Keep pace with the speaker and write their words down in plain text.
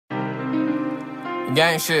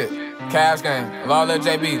Gang shit, Cashhx gang, Law Lil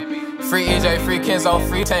JB, free EJ, free Kenzo,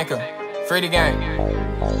 free Tanker, free the gang,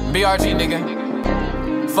 BRG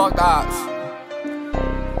nigga, fuck the ops,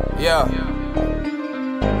 yeah.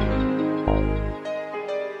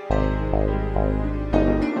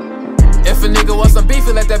 If a nigga want some beef,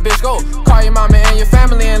 let that bitch go. Call your mama and your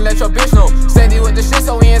family and let your bitch know. Steady with the shit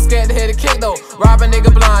so we ain't scared to hit a kick though. Rob a nigga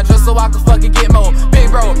blind just so I can fucking get more. Big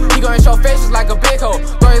bro, he gon' hit your face just like a big hoe.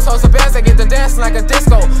 Throw his hoes to bands that get the dancing like a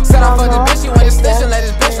disco. Set off for the bitch, he went to snitch and let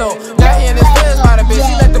his bitch know. Now he in his feelings by the bitch,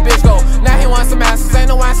 he let the bitch go. Now he wants some asses, ain't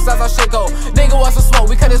no answers, that's how shit go. Nigga wants some smoke,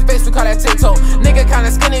 we cut his face, we call that TikTok. Nigga kinda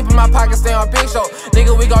skinny, but my pockets stay on big show.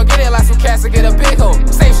 Nigga, we gon' get it like some cats to get a big hoe.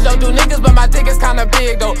 Same shit don't do niggas, but my dick is kinda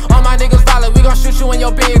big though. All my niggas violent, we gon' shoot you in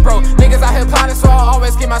your big bro. Niggas out here plotting, so I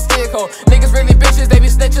always get my stick cold. Niggas really bitches, they be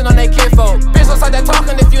snitching on they kinfolk. Bitch don't start that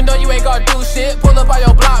talking if you know you ain't gon' do shit. Pull up on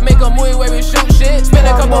your block, make a movie where we shoot shit. Spend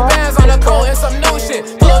a couple bands on the coat and some new shit.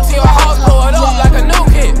 Pull up to your house, blow it up like a new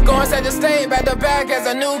kid. Go inside the state, back to back as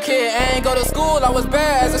a new kid. I ain't go to school, I was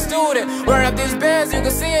bad as a student. Running up these bands, you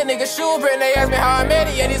can see it, nigga Schubert. And they ask me how I made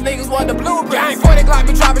it, yeah, these niggas want the blueprint. 40 Glock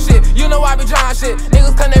be dropping shit, you know I be drawing shit.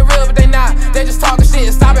 Niggas claim they real, but they not, they just talking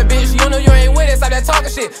shit. Stop it, bitch, you know you ain't with it, stop that talking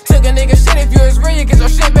shit. Took a nigga shit, if you is real, you get your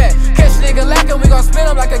shit back. Catch a nigga lacking, we gon' spin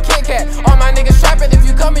him like a Kit Kat. All my niggas trapping, if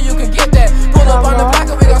you coming, you can get that. Pull up on the block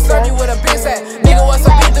and we gon' serve you with a big sack. Nigga, what's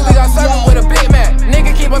a beat, then we gon' serve him with a Big Mac.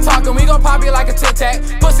 Nigga, keep on talking, we gon' pop you like a Tic Tac.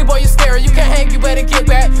 Pussy boy, you scary, you can't hang, you better get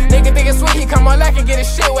back. Nigga think it's sweet, he come on lack and get his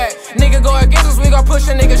shit wet. Nigga go against us, we gon' push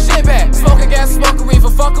a nigga shit back. Smoke a gas, smoke a reefer,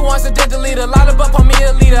 fuck her once and did delete her. Lot of up on me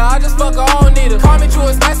a leader, I just fuck her, I don't need her. Call me true,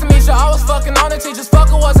 it's nice to meet you, I was fucking on the teachers. Fuck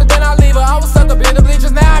her once and then I leave her, I was stuck up in the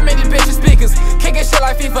bleachers. Now I made these bitches speakers, kicking shit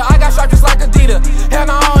like FIFA. I got strapped just like Adidas. Hell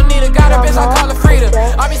no, I don't need her, got a bitch, I call her Frida.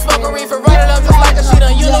 I be smoking reefer, running up just like a she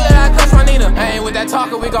done. You know that I clutch my Nina. I ain't with that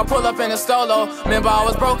talker, we gon' pull up in a stolo. Remember I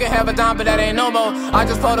was broken, have a dime, but that ain't no more. I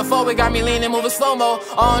just pulled a forward, got me leaning, moving slow-mo.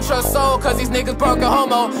 I don't trust soul, cause these niggas broke a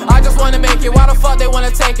homo. I just wanna make it, why the fuck they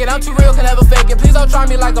wanna take it? I'm too real, can never fake it, please don't try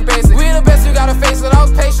me like a basic. We the best, you gotta face it, I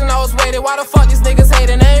was patient, I was waiting. Why the fuck these niggas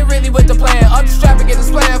hating, they ain't really with the plan. Up the strap and get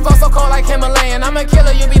this plan, fuck so cold like Himalayan. I'm a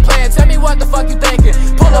killer, you be playing, tell me what the fuck you thinking.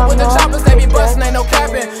 Pull up with the choppers, they be bustin', ain't no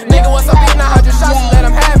capping. Nigga, what's up, beating 100 shots, you let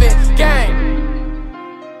them have it. Gang.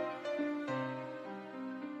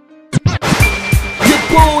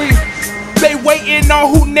 Yabui, they waiting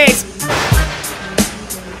on who next.